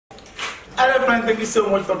Hello friends, thank you so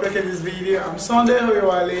much for clicking this video. I'm Sunday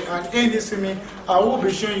Hoyewale, and in this video I will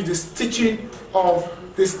be showing you the stitching of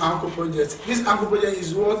this ankle project. This ankle project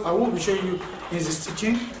is what I will be showing you is the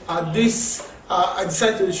stitching. I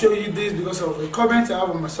decided to show you this because of a comment I have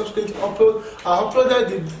on my subscribe upload. I uploaded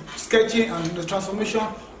the sketching and the transformation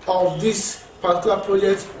of this particular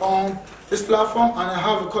project on this platform, and I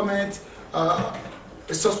have a comment, a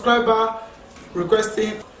subscriber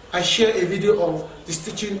requesting I share a video of the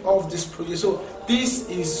stitching of this project. So this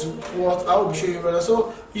is what I will be showing you right now.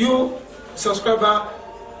 So you subscriber,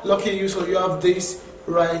 lucky you, so you have this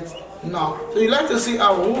right now. So you like to see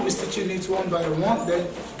how we will be stitching it one by one, then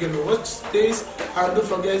you can watch this, and don't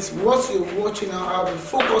forget what you're watching now, I have a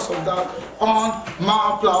focus of that on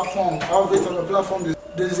my platform. I'll be on the platform.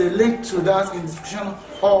 There's a link to that in the description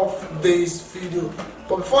of this video.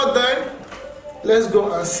 But before that, let's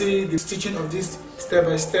go and see the stitching of this step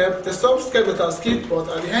by step. There's some steps that I'll skip, but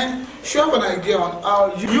at the end, you have an idea on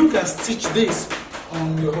how you can stitch this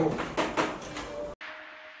on your own.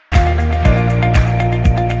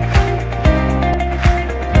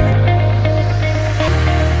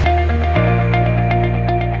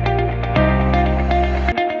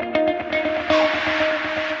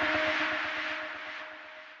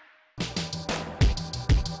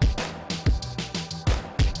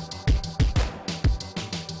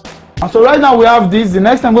 So right now we have this. The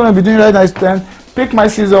next thing I'm going to be doing right now is then pick my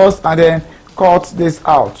scissors and then cut this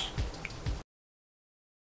out.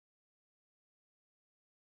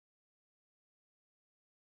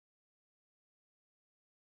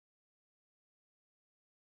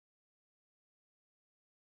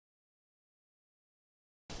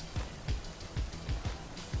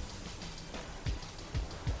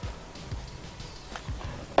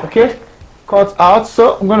 Okay, cut out.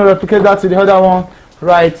 So I'm going to replicate that to the other one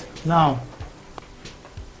right now.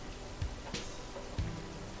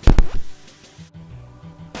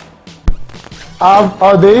 I have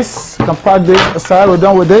all this. You can pack this aside. We're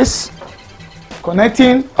done with this.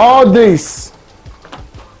 Connecting all this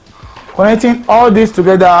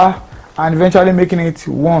together and eventually making it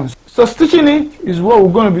one. So stitching it is what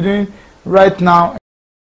we're going to be doing right now.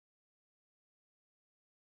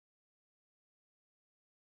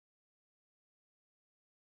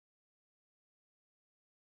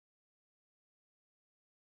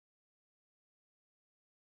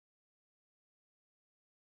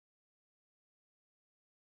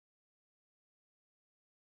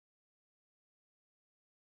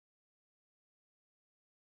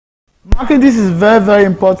 Marking this is very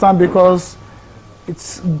important because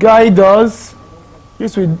it's guide us.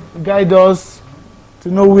 This will guide us to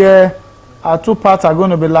know where our two parts are going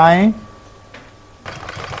to be lying.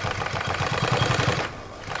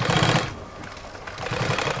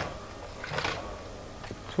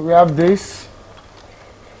 So we have this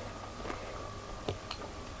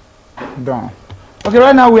done. Okay,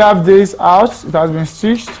 right now we have this out. It has been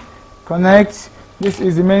stitched. Connect. This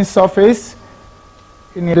is the main surface.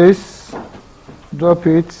 In this, drop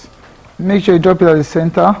it. Make sure you drop it at the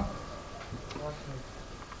center.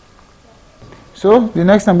 So the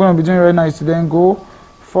next thing I'm going to be doing right now is to then go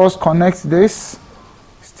first connect this,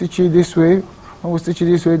 stitch it this way. When we stitch it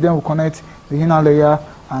this way, then we'll connect the inner layer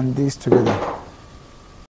and this together.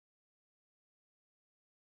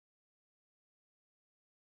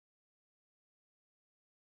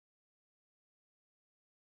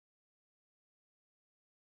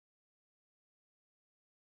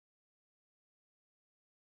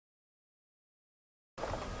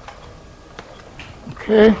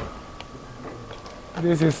 Okay,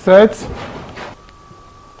 this is set.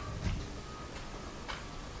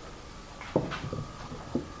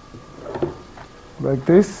 Like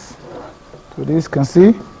this. So this, you can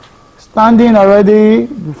see standing already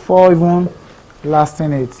before even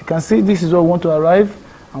lasting it. You can see this is where we want to arrive,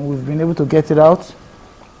 and we've been able to get it out.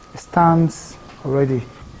 It stands already.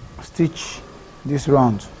 Stitch this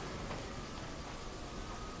round.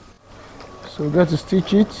 So we got to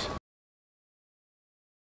stitch it.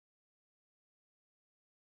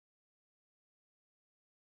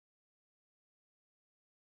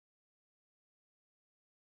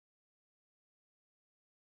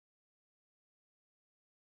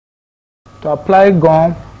 To apply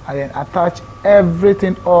gum and then attach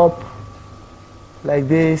everything up like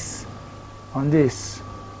this on this.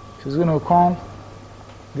 So it's going to come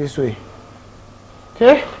this way.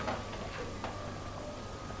 Okay?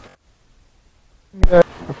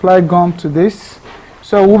 Apply gum to this.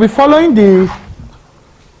 So we'll be following the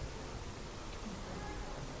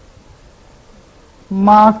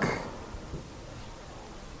mark.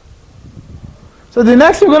 So the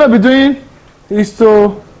next thing we're going to be doing is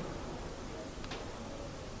to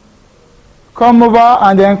come over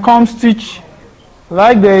and then come stitch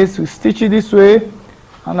like this. We stitch it this way,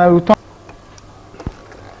 and I will turn.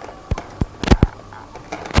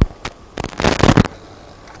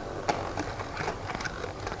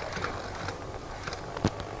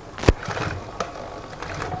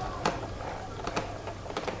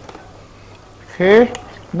 Okay,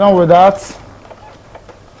 done with that.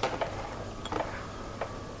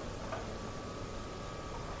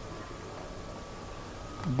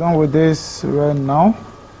 Done with this right now.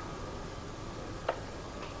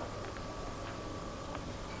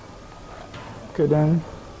 Okay, then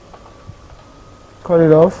cut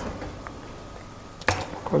it off.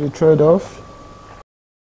 Cut the thread off.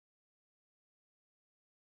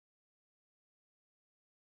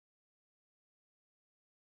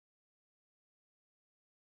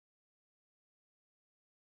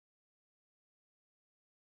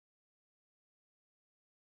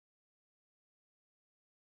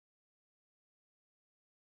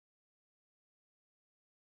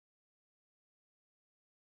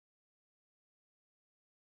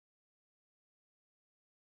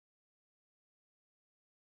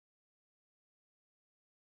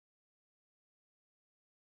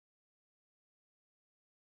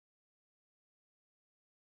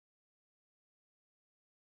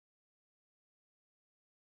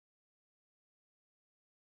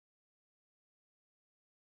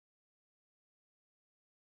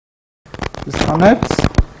 Disconnect.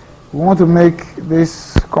 We want to make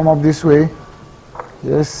this come up this way.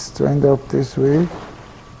 Yes, to end up this way.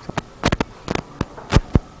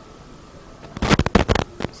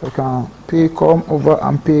 So I can come over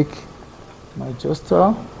and pick my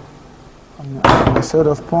adjuster and my set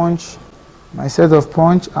of punch. My set of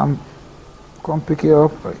punch, and come pick it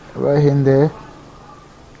up right in there,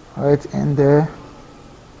 right in there,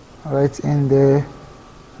 right in there,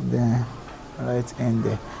 and then right in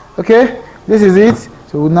there. Okay, this is it.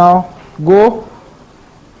 So we'll now go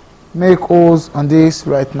make holes on this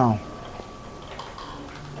right now.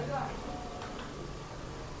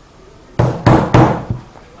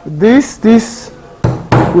 This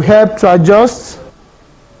will help to adjust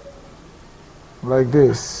like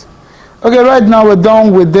this. Okay, right now we're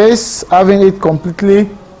done with this, having it completely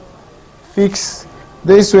fixed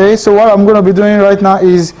this way. So what I'm going to be doing right now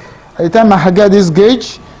is, at the time I get this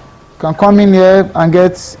gauge, can come in here and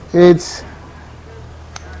get it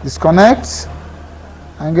disconnect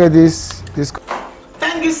and get this.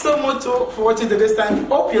 Thank you so much for watching today's time.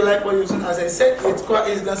 Hope you like what you're doing. As I said, it's quite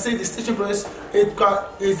easy. You can see the stitching process. It's quite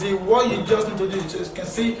easy. What you just need to do is, you can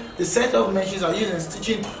see the set of machines are used in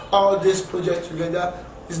stitching all this project together.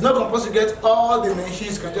 It's not compulsory to get all the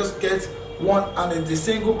machines. You can just get one, and then the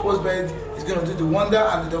single post bed is going to do the wonder,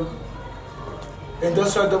 and the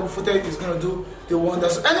industrial double footed is going to do the wonder.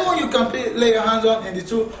 So anyone you can lay your hands on in the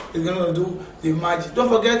two is going to do the magic. Don't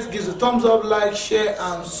forget to give us a thumbs up, like, share,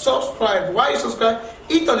 and subscribe. While you subscribe,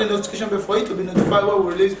 hit on the notification bell for you to be notified when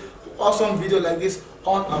we release awesome video like this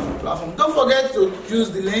on our platform. Don't forget to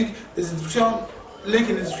use the link, the description link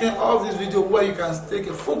in the description of this video, where you can take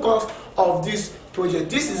a full course of this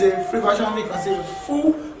project. This is a free version. You can see a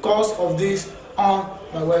full course of this on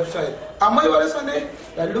my website. I'm Sunday.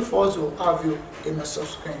 I look forward to have you in my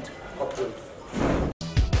subsequent upload.